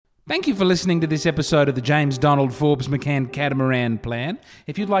Thank you for listening to this episode of the James Donald Forbes McCann Catamaran Plan.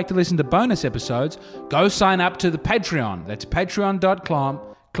 If you'd like to listen to bonus episodes, go sign up to the Patreon. That's patreon.com.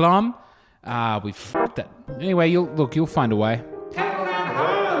 We fucked that. Anyway, you'll find a way.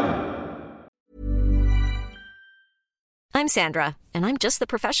 I'm Sandra, and I'm just the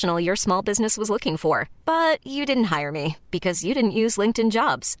professional your small business was looking for. But you didn't hire me because you didn't use LinkedIn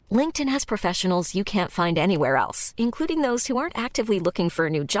Jobs. LinkedIn has professionals you can't find anywhere else, including those who aren't actively looking for a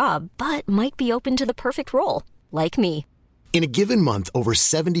new job, but might be open to the perfect role, like me. In a given month, over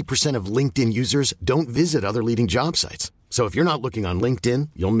 70% of LinkedIn users don't visit other leading job sites. So if you're not looking on LinkedIn,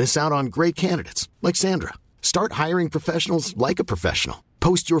 you'll miss out on great candidates like Sandra. Start hiring professionals like a professional.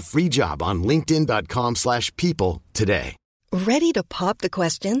 Post your free job on linkedin.com/people today. Ready to pop the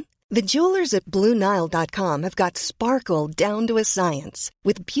question? The jewelers at BlueNile.com have got sparkle down to a science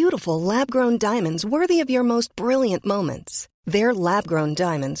with beautiful lab-grown diamonds worthy of your most brilliant moments. Their lab-grown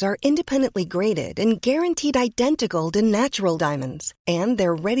diamonds are independently graded and guaranteed identical to natural diamonds, and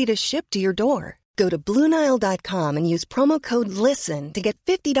they're ready to ship to your door. Go to BlueNile.com and use promo code LISTEN to get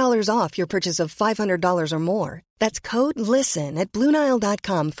 $50 off your purchase of $500 or more. That's code LISTEN at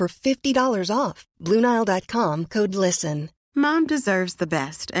BlueNile.com for $50 off. BlueNile.com, code LISTEN. Mom deserves the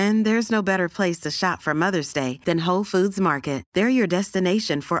best, and there's no better place to shop for Mother's Day than Whole Foods Market. They're your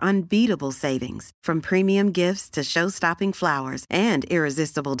destination for unbeatable savings, from premium gifts to show-stopping flowers and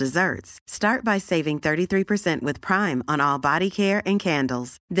irresistible desserts. Start by saving 33% with Prime on all body care and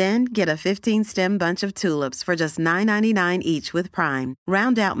candles. Then get a 15-stem bunch of tulips for just $9.99 each with Prime.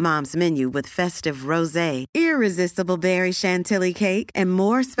 Round out Mom's menu with festive rosé, irresistible berry chantilly cake, and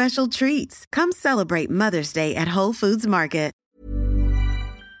more special treats. Come celebrate Mother's Day at Whole Foods Market.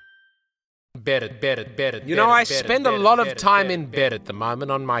 Bed. You know, I spend a lot of time in bed at the moment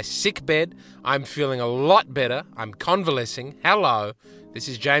on my sick bed. I'm feeling a lot better. I'm convalescing. Hello. This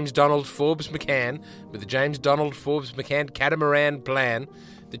is James Donald Forbes McCann with the James Donald Forbes McCann Catamaran Plan.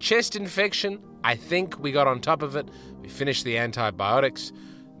 The chest infection, I think we got on top of it. We finished the antibiotics.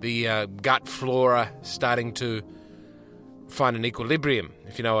 The gut flora starting to find an equilibrium,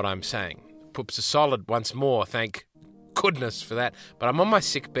 if you know what I'm saying. Poops are solid once more, thank goodness for that. But I'm on my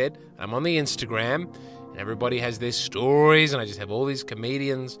sick bed, I'm on the Instagram, and everybody has their stories, and I just have all these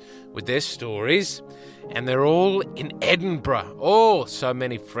comedians with their stories, and they're all in Edinburgh. Oh, so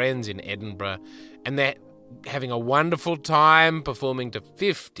many friends in Edinburgh, and they're having a wonderful time performing to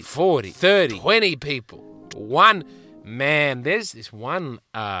 50, 40, 30, 20 people. One man, there's this one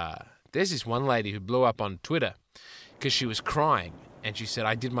lady who blew up on Twitter because she was crying, and she said,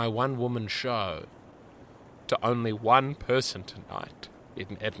 I did my one-woman show to only one person tonight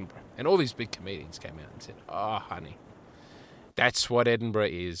in Edinburgh. And all these big comedians came out and said, oh, honey, that's what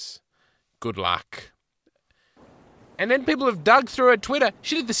Edinburgh is. Good luck. And then people have dug through her Twitter.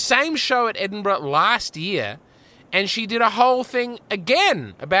 She did the same show at Edinburgh last year, and she did a whole thing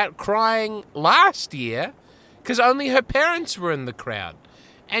again about crying last year because only her parents were in the crowd.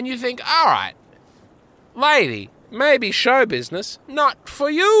 And you think, all right, lady, maybe show business, not for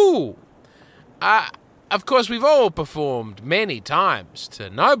you. Of course, we've all performed many times to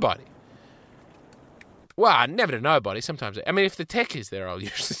nobody. Well, never to nobody. Sometimes, I mean, if the tech is there, I'll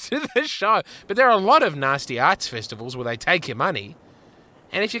usually do the show. But there are a lot of nasty arts festivals where they take your money.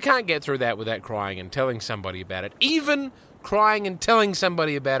 And if you can't get through that without crying and telling somebody about it, even crying and telling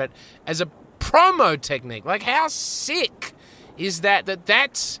somebody about it as a promo technique, like how sick is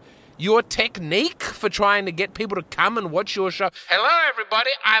that's your technique for trying to get people to come and watch your show? Hello,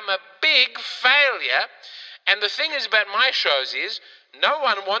 everybody. I'm a big failure. And the thing is about my shows is no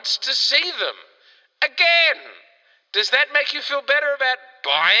one wants to see them. Again. Does that make you feel better about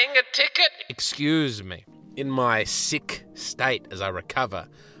buying a ticket? Excuse me. In my sick state as I recover,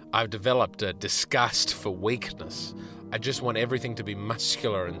 I've developed a disgust for weakness. I just want everything to be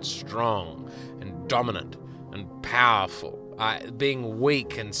muscular and strong and dominant and powerful. Being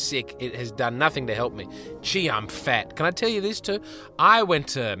weak and sick, it has done nothing to help me. Gee, I'm fat. Can I tell you this too? I went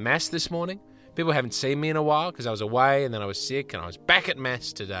to Mass this morning. People haven't seen me in a while because I was away and then I was sick and I was back at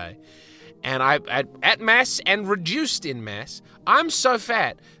Mass today. And at Mass and reduced in Mass, I'm so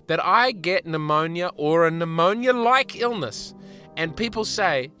fat that I get pneumonia or a pneumonia-like illness. And people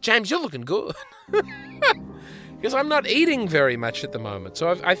say, James, you're looking good. Because I'm not eating very much at the moment.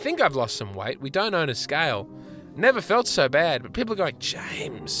 So I think I've lost some weight. We don't own a scale. Never felt so bad, but people are going,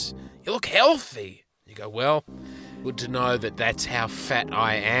 James, you look healthy. You go, well, good to know that that's how fat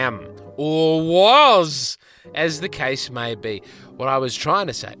I am, or was, as the case may be. What I was trying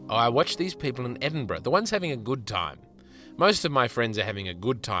to say, I watch these people in Edinburgh, the ones having a good time, Most of my friends are having a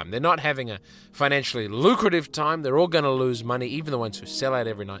good time. They're not having a financially lucrative time. They're all going to lose money, even the ones who sell out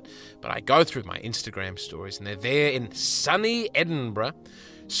every night. But I go through my Instagram stories, and they're there in sunny Edinburgh,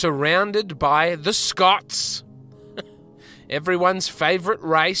 surrounded by the Scots, everyone's favourite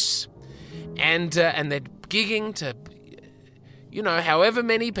race, and they're gigging to, however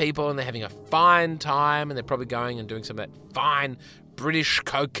many people, and they're having a fine time, and they're probably going and doing some of that fine British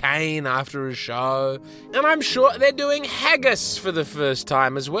cocaine after a show. And I'm sure they're doing haggis for the first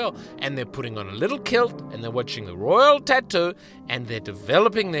time as well. And they're putting on a little kilt, and they're watching the Royal Tattoo, and they're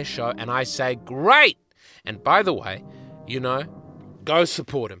developing their show. And I say, great! And by the way, go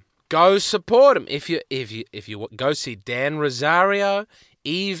support them. Go support them. If you go see Dan Rosario,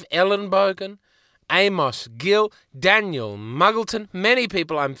 Eve Ellenbogen, Amos Gill, Daniel Muggleton, many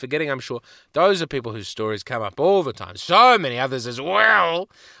people I'm forgetting, I'm sure. Those are people whose stories come up all the time. So many others as well.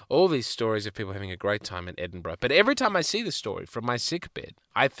 All these stories of people having a great time in Edinburgh. But every time I see the story from my sickbed,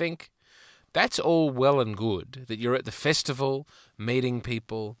 I think that's all well and good, that you're at the festival, meeting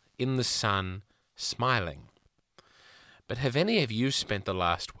people, in the sun, smiling. But have any of you spent the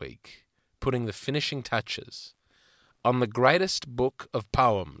last week putting the finishing touches on the greatest book of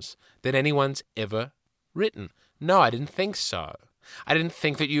poems that anyone's ever written? No, I didn't think so. I didn't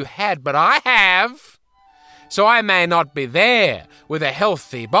think that you had, but I have. So I may not be there with a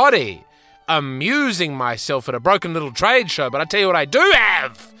healthy body, amusing myself at a broken little trade show, but I tell you what I do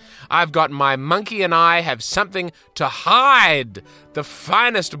have. I've got My Monkey and I Have Something to Hide, the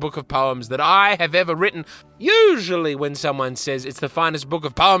finest book of poems that I have ever written. Usually when someone says it's the finest book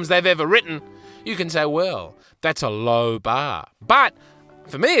of poems they've ever written, you can say, well, that's a low bar. But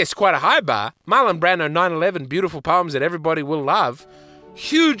for me, it's quite a high bar. Marlon Brando, 9/11, beautiful poems that everybody will love.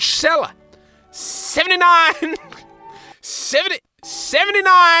 Huge seller. 79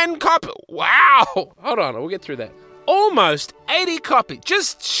 copy. Wow. Hold on, we'll get through that. Almost 80 copies,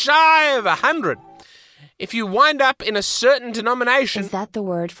 just shy of 100. If you wind up in a certain denomination... Is that the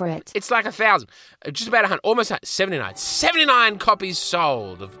word for it? It's like 1,000. Just about 100. Almost 79. 79 copies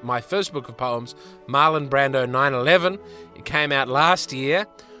sold of my first book of poems, Marlon Brando 9/11. It came out last year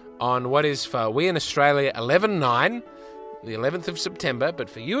on what is for we in Australia 11/9, the 11th of September, but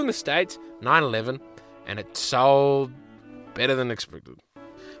for you in the States, 9/11, and it sold better than expected.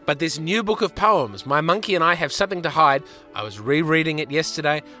 But this new book of poems, My Monkey and I Have Something to Hide, I was rereading it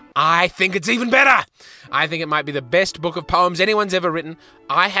yesterday. I think it's even better. I think it might be the best book of poems anyone's ever written.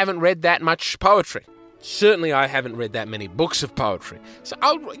 I haven't read that much poetry. Certainly I haven't read that many books of poetry. So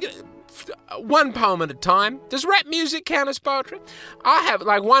I'll... one poem at a time. Does rap music count as poetry? I have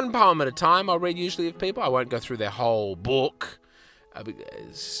one poem at a time I'll read usually of people. I won't go through their whole book.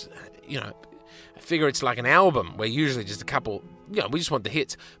 Because, I figure it's like an album where usually just a couple, we just want the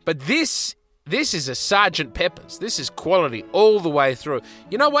hits. But this is a Sgt. Pepper's. This is quality all the way through.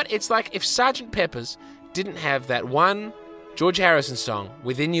 You know what? It's like if Sgt. Pepper's didn't have that one George Harrison song,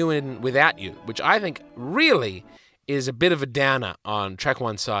 Within You and Without You, which I think really is a bit of a downer on track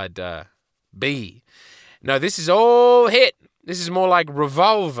one side B. No, this is all hit. This is more like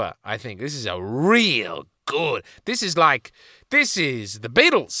Revolver, I think. This is a real good. This is the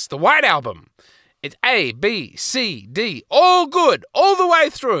Beatles, the White Album. It's A, B, C, D, all good, all the way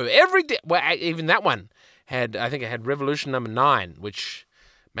through. Even that one had Revolution number 9, which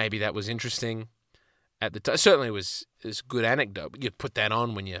maybe that was interesting at the time. Certainly it was a good anecdote. But you put that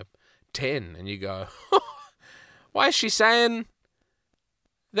on when you're 10 and you go, why is she saying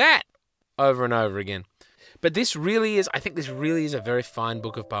that over and over again? But I think this really is a very fine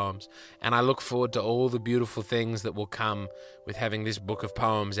book of poems, and I look forward to all the beautiful things that will come with having this book of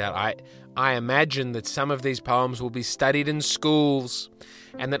poems out. I imagine that some of these poems will be studied in schools,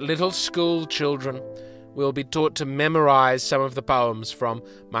 and that little school children will be taught to memorize some of the poems from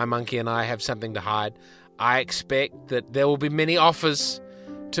My Monkey and I Have Something to Hide. I expect that there will be many offers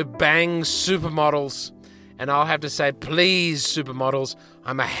to bang supermodels, and I'll have to say, please, supermodels,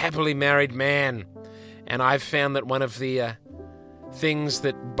 I'm a happily married man. And I've found that one of the things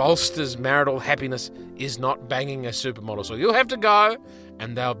that bolsters marital happiness is not banging a supermodel. So you'll have to go,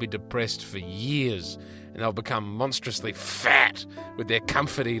 and they'll be depressed for years, and they'll become monstrously fat with their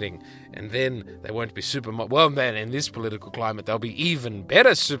comfort eating, and then they won't be supermodels. Well, then in this political climate, they'll be even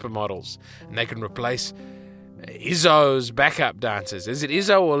better supermodels, and they can replace Izzo's backup dancers. Is it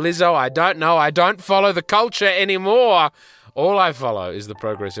Izzo or Lizzo? I don't know. I don't follow the culture anymore. All I follow is the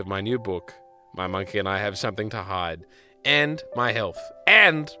progress of my new book, My Monkey and I Have Something to Hide, and my health,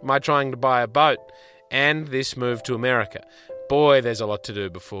 and my trying to buy a boat, and this move to America. Boy, there's a lot to do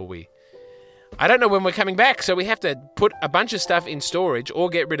before I don't know when we're coming back, so we have to put a bunch of stuff in storage or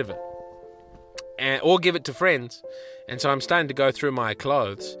get rid of it. or give it to friends. And so I'm starting to go through my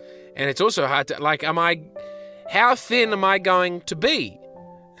clothes. And it's also hard to, how thin am I going to be?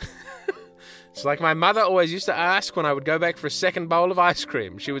 It's like my mother always used to ask when I would go back for a second bowl of ice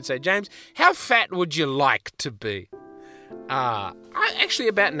cream. She would say, James, how fat would you like to be? Actually,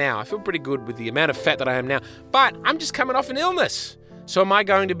 about now, I feel pretty good with the amount of fat that I am now. But I'm just coming off an illness. So am I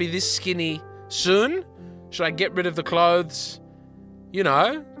going to be this skinny soon? Should I get rid of the clothes,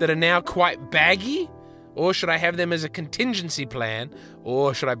 that are now quite baggy? Or should I have them as a contingency plan?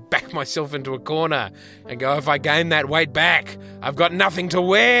 Or should I back myself into a corner and go, if I gain that weight back, I've got nothing to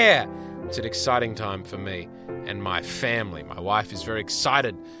wear? It's an exciting time for me and my family. My wife is very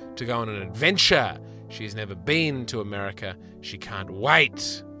excited to go on an adventure. She's never been to America. She can't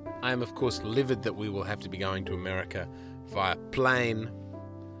wait. I am, of course, livid that we will have to be going to America via plane.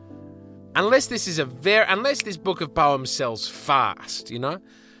 Unless this book of poems sells fast,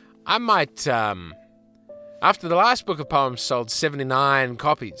 I might, after the last book of poems sold 79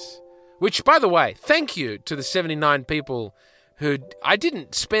 copies, which, by the way, thank you to the 79 people who, I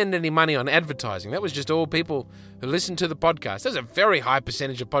didn't spend any money on advertising. That was just all people who listened to the podcast. There's a very high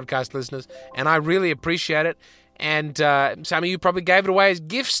percentage of podcast listeners, and I really appreciate it. And some of you probably gave it away as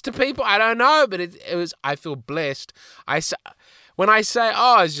gifts to people. I don't know, but it was. I feel blessed. When I say,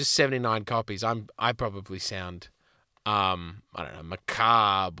 it's just 79 copies, I probably sound, I don't know,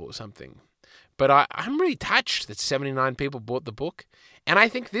 macabre or something. But I'm really touched that 79 people bought the book. And I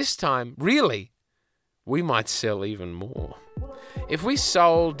think this time, really, we might sell even more. If we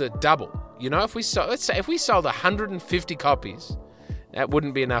sold a double, if we sold 150 copies, that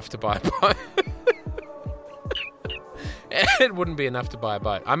wouldn't be enough to buy a boat. It wouldn't be enough to buy a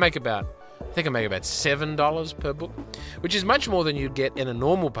boat. I make about $7 per book, which is much more than you'd get in a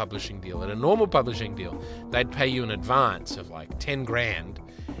normal publishing deal. In a normal publishing deal, they'd pay you an advance of like 10 grand,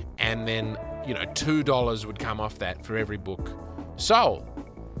 and then, $2 would come off that for every book sold.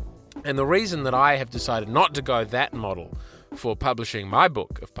 And the reason that I have decided not to go that model for publishing my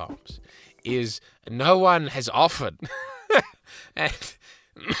book of poems is no one has offered.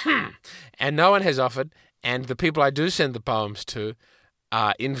 and no one has offered, and the people I do send the poems to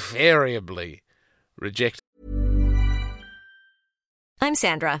are invariably rejected. I'm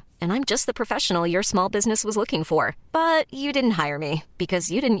Sandra, and I'm just the professional your small business was looking for. But you didn't hire me because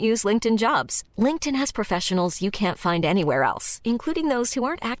you didn't use LinkedIn Jobs. LinkedIn has professionals you can't find anywhere else, including those who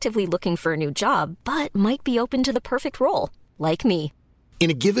aren't actively looking for a new job, but might be open to the perfect role, like me. In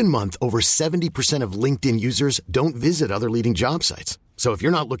a given month, over 70% of LinkedIn users don't visit other leading job sites. So if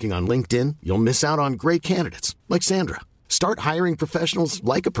you're not looking on LinkedIn, you'll miss out on great candidates like Sandra. Start hiring professionals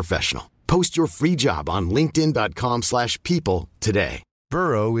like a professional. Post your free job on linkedin.com/people today.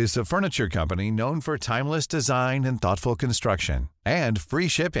 Burrow is a furniture company known for timeless design and thoughtful construction and free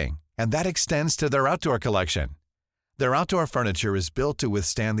shipping, and that extends to their outdoor collection. Their outdoor furniture is built to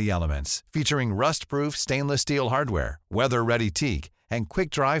withstand the elements, featuring rust-proof stainless steel hardware, weather-ready teak, and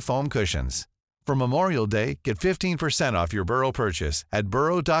quick-dry foam cushions. For Memorial Day, get 15% off your Burrow purchase at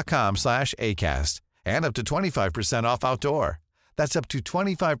burrow.com/acast, and up to 25% off outdoor. That's up to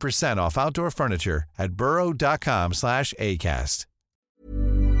 25% off outdoor furniture at burrow.com/acast.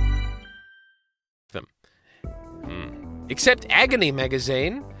 Except Agony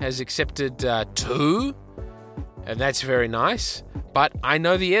magazine has accepted 2, and that's very nice. But I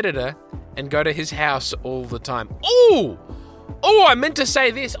know the editor and go to his house all the time. Oh, I meant to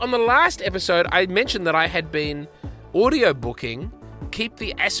say this. On the last episode, I mentioned that I had been audiobooking Keep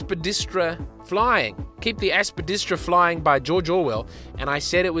the Aspidistra Flying. Keep the Aspidistra Flying by George Orwell, and I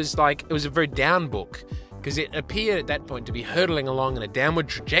said it was a very down book because it appeared at that point to be hurtling along in a downward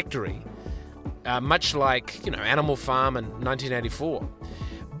trajectory, much like, Animal Farm in 1984.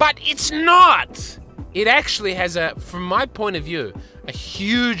 But it's not! It actually has from my point of view, a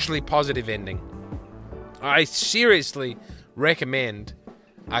hugely positive ending. I seriously recommend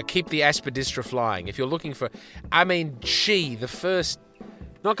Keep the Aspidistra Flying. If you're looking for, the first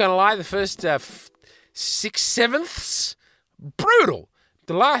 6/7, brutal.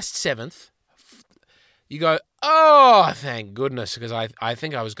 The last 7th, you go, oh, thank goodness, because I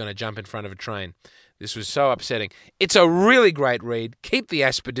think I was going to jump in front of a train. This was so upsetting. It's a really great read. Keep the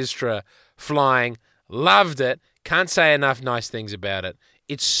Aspidistra Flying. Loved it. Can't say enough nice things about it.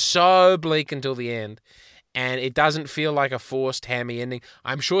 It's so bleak until the end, and it doesn't feel like a forced hammy ending.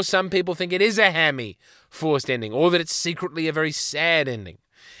 I'm sure some people think it is a hammy forced ending, or that it's secretly a very sad ending.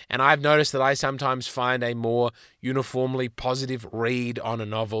 And I've noticed that I sometimes find a more uniformly positive read on a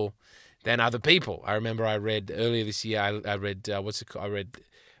novel than other people. I remember I read earlier this year, I read, it was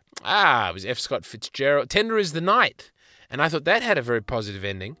F. Scott Fitzgerald, Tender is the Night. And I thought that had a very positive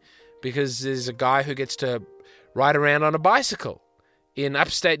ending. because there's a guy who gets to ride around on a bicycle in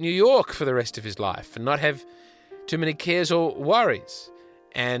upstate New York for the rest of his life and not have too many cares or worries.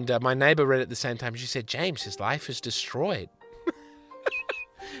 And my neighbour read it at the same time. She said, James, his life is destroyed.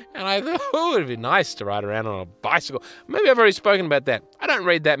 And I thought, oh, it'd be nice to ride around on a bicycle. Maybe I've already spoken about that. I don't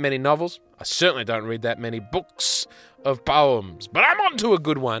read that many novels. I certainly don't read that many books of poems. But I'm on to a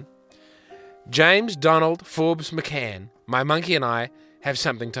good one. James Donald Forbes McCann, my monkey and I, have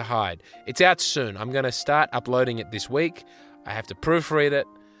something to hide. It's out soon. I'm going to start uploading it this week. I have to proofread it.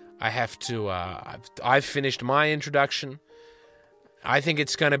 I have to, I've finished my introduction. I think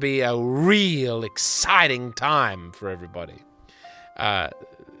it's going to be a real exciting time for everybody.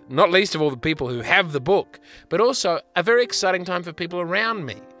 Not least of all the people who have the book, but also a very exciting time for people around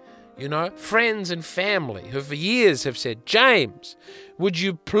me. You know, friends and family who for years have said, James, would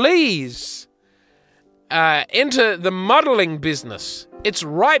you please enter the modelling business? It's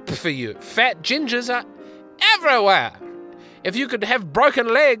ripe for you. Fat gingers are everywhere. If you could have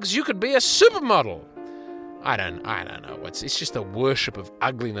broken legs, you could be a supermodel. I don't know. It's just a worship of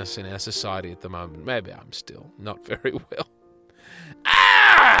ugliness in our society at the moment. Maybe I'm still not very well.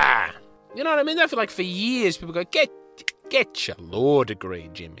 You know what I mean? I feel like for years people go, get your law degree,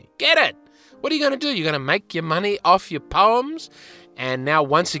 Jimmy. Get it. What are you going to do? You're going to make your money off your poems? And now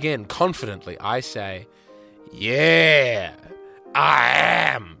once again, confidently, I say, yeah, I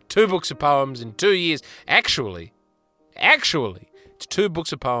am. 2 books of poems in 2 years. Actually, it's 2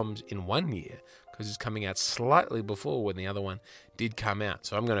 books of poems in 1 year because it's coming out slightly before when the other one did come out.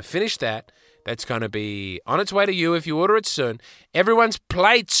 So I'm going to finish that. That's going to be on its way to you if you order it soon. Everyone's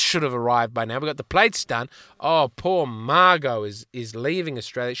plates should have arrived by now. We got the plates done. Oh, poor Margot is leaving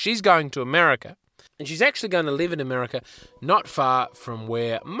Australia. She's going to America. And she's actually going to live in America not far from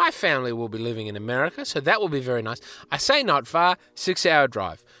where my family will be living in America. So that will be very nice. I say not far, 6-hour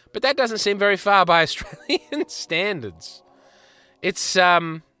drive. But that doesn't seem very far by Australian standards. It's,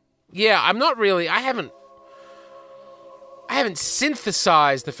 I'm not really, I haven't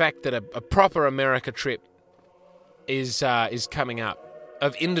synthesized the fact that a proper America trip is coming up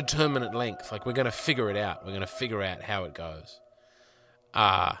of indeterminate length. Like, we're going to figure it out. We're going to figure out how it goes.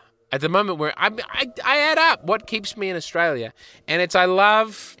 At the moment, I add up what keeps me in Australia, and it's I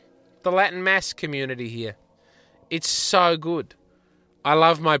love the Latin Mass community here. It's so good. I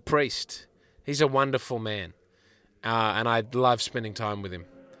love my priest. He's a wonderful man, and I love spending time with him.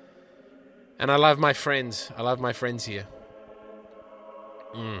 And I love my friends. I love my friends here.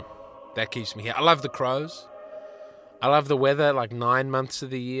 That keeps me here. I love the crows. I love the weather, like 9 months of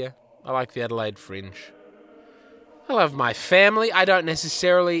the year. I like the Adelaide Fringe. I love my family. I don't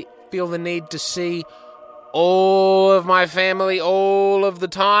necessarily feel the need to see all of my family all of the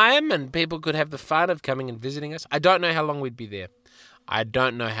time, and people could have the fun of coming and visiting us. I don't know how long we'd be there. I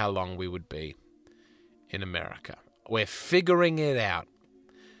don't know how long we would be in America. We're figuring it out.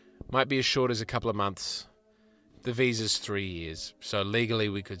 Might be as short as a couple of months. The visa's 3 years, so legally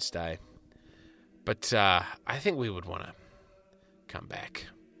we could stay. But I think we would want to come back.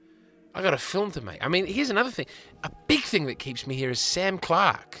 I got a film to make. I mean, here's another thing. A big thing that keeps me here is Sam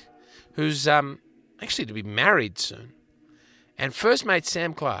Clark, who's actually to be married soon. And first mate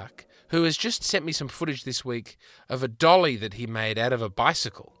Sam Clark, who has just sent me some footage this week of a dolly that he made out of a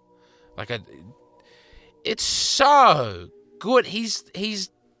bicycle. It's so good.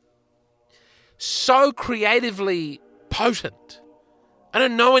 He's so creatively potent. I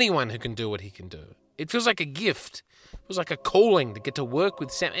don't know anyone who can do what he can do. It feels like a gift. It feels like a calling to get to work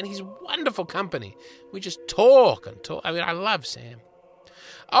with Sam. And he's wonderful company. We just talk and talk. I mean, I love Sam.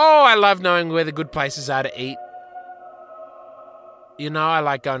 Oh, I love knowing where the good places are to eat. You know, I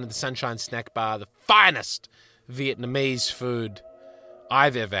like going to the Sunshine Snack Bar, the finest Vietnamese food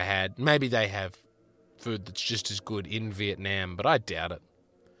I've ever had. Maybe they have food that's just as good in Vietnam, but I doubt it.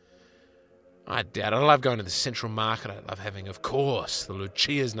 I love going to the Central Market. I love having, of course, the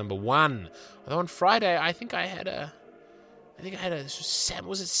Lucia's #1. Although on Friday, I think I had a salmon.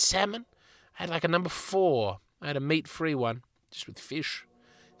 Was it salmon? I had like a #4. I had a meat-free one, just with fish.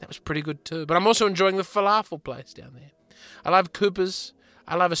 That was pretty good too. But I'm also enjoying the falafel place down there. I love Cooper's.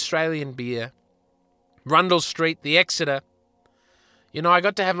 I love Australian beer. Rundle Street, the Exeter. You know, I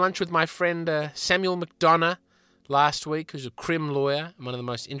got to have lunch with my friend Samuel McDonough last week, who's a crim lawyer and one of the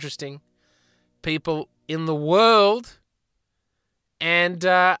most interesting people in the world. And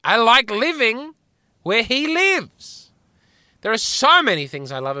I like living where he lives. There are so many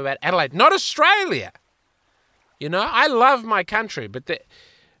things I love about Adelaide, not Australia. You know, I love my country, but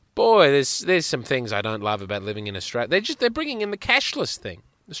there's some things I don't love about living in Australia. They're bringing in the cashless thing.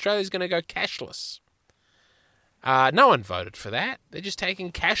 Australia's going to go cashless. No one voted for that. They're just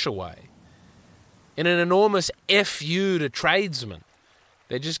taking cash away. In an enormous FU to tradesmen.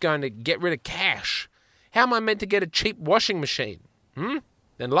 They're just going to get rid of cash. How am I meant to get a cheap washing machine?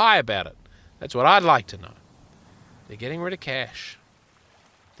 Then lie about it. That's what I'd like to know. They're getting rid of cash.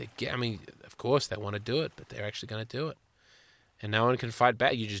 Of course they want to do it, but they're actually going to do it. And no one can fight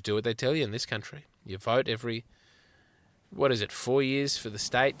back. You just do what they tell you in this country. You vote every, 4 years for the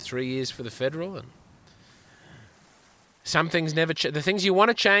state, 3 years for the federal, and some things never change. The things you want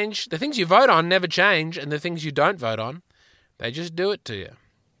to change, the things you vote on never change, and the things you don't vote on, they just do it to you.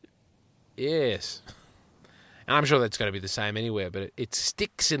 Yes. And I'm sure that's going to be the same anywhere, but it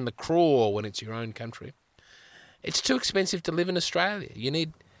sticks in the craw when it's your own country. It's too expensive to live in Australia. You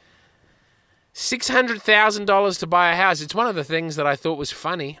need $600,000 to buy a house. It's one of the things that I thought was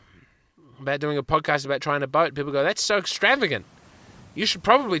funny about doing a podcast about trying to boat. People go, that's so extravagant. You should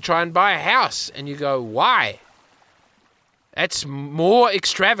probably try and buy a house. And you go, why? That's more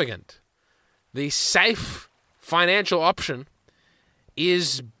extravagant. The safe financial option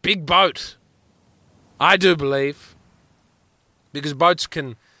is big boat. I do believe. Because boats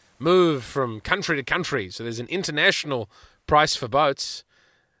can move from country to country. So there's an international price for boats.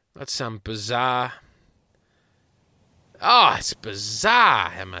 Not some bizarre... Oh, it's bizarre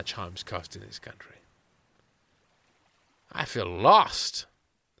how much homes cost in this country. I feel lost.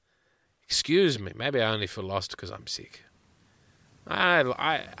 Excuse me, maybe I only feel lost because I'm sick. I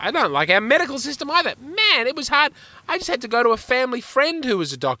don't like our medical system either. Man, it was hard. I just had to go to a family friend who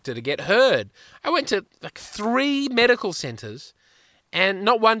was a doctor to get heard. I went to 3 medical centres and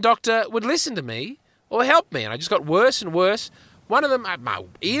not one doctor would listen to me or help me. And I just got worse and worse. One of them, my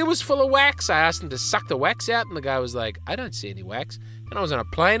ear was full of wax. I asked him to suck the wax out, and the guy was like, I don't see any wax. And I was on a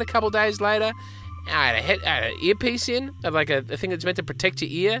plane a couple of days later, and I had an earpiece in, like a thing that's meant to protect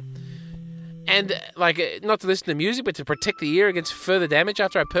your ear. And, not to listen to music, but to protect the ear against further damage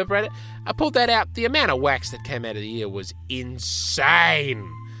after I perforate it. I pulled that out. The amount of wax that came out of the ear was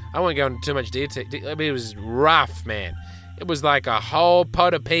insane. I won't go into too much detail. It was rough, man. It was like a whole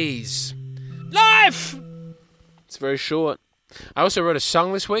pot of peas. Life! It's very short. I also wrote a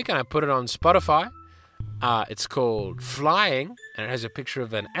song this week and I put it on Spotify. It's called Flying, and it has a picture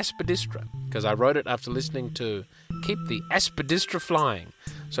of an aspidistra because I wrote it after listening to Keep the Aspidistra Flying.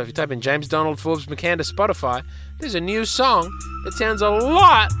 So if you type in James Donald Forbes McCann to Spotify, there's a new song that sounds a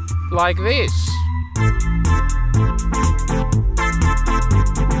lot like this.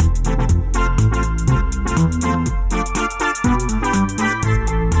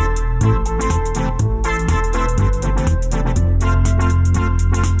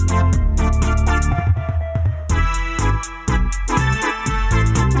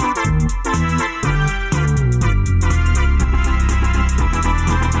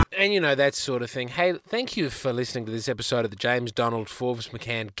 And that sort of thing. Hey, thank you for listening to this episode of the James Donald Forbes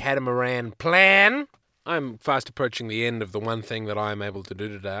McCann Catamaran Plan. I'm fast approaching the end of the one thing that I am able to do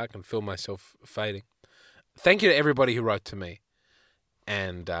today. I can feel myself fading. Thank you to everybody who wrote to me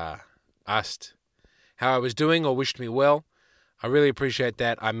and asked how I was doing or wished me well. I really appreciate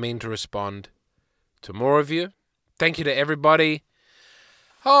that. I mean to respond to more of you. Thank you to everybody.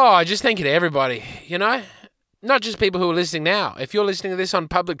 Just thank you to everybody, Not just people who are listening now. If you're listening to this on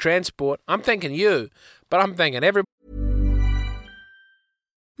public transport, I'm thanking you, but I'm thanking everybody.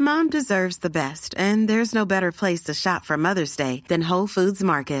 Mom deserves the best, and there's no better place to shop for Mother's Day than Whole Foods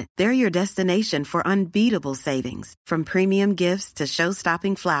Market. They're your destination for unbeatable savings, from premium gifts to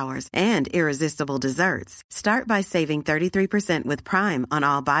show-stopping flowers and irresistible desserts. Start by saving 33% with Prime on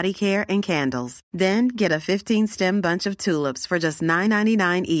all body care and candles. Then get a 15-stem bunch of tulips for just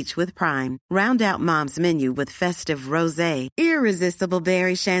 $9.99 each with Prime. Round out Mom's menu with festive rosé, irresistible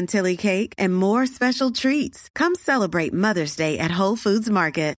berry chantilly cake, and more special treats. Come celebrate Mother's Day at Whole Foods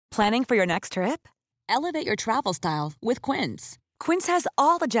Market. Planning for your next trip? Elevate your travel style with Quince. Quince has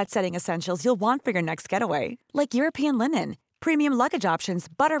all the jet-setting essentials you'll want for your next getaway, like European linen, premium luggage options,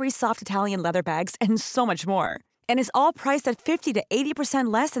 buttery soft Italian leather bags, and so much more. And is all priced at 50 to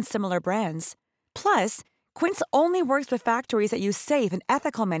 80% less than similar brands. Plus, Quince only works with factories that use safe and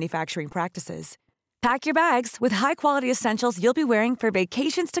ethical manufacturing practices. Pack your bags with high-quality essentials you'll be wearing for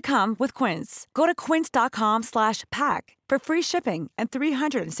vacations to come with Quince. Go to quince.com/pack for free shipping and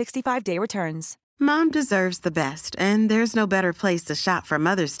 365-day returns. Mom deserves the best, and there's no better place to shop for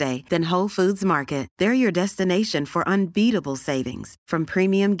Mother's Day than Whole Foods Market. They're your destination for unbeatable savings, from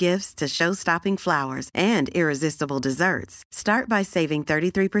premium gifts to show-stopping flowers and irresistible desserts. Start by saving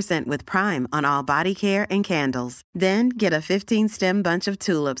 33% with Prime on all body care and candles. Then get a 15-stem bunch of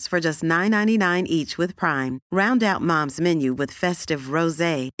tulips for just $9.99 each with Prime. Round out Mom's menu with festive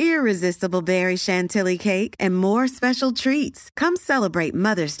rosé, irresistible berry chantilly cake, and more special treats. Come celebrate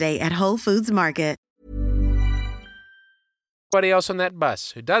Mother's Day at Whole Foods Market. Anybody else on that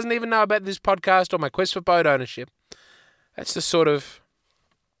bus who doesn't even know about this podcast or my quest for boat ownership, that's the sort of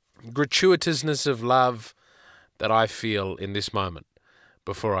gratuitousness of love that I feel in this moment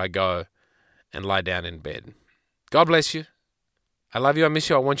before I go and lie down in bed. God bless you. I love you, I miss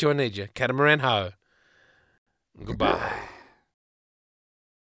you, I want you, I need you. Catamaran ho. Goodbye.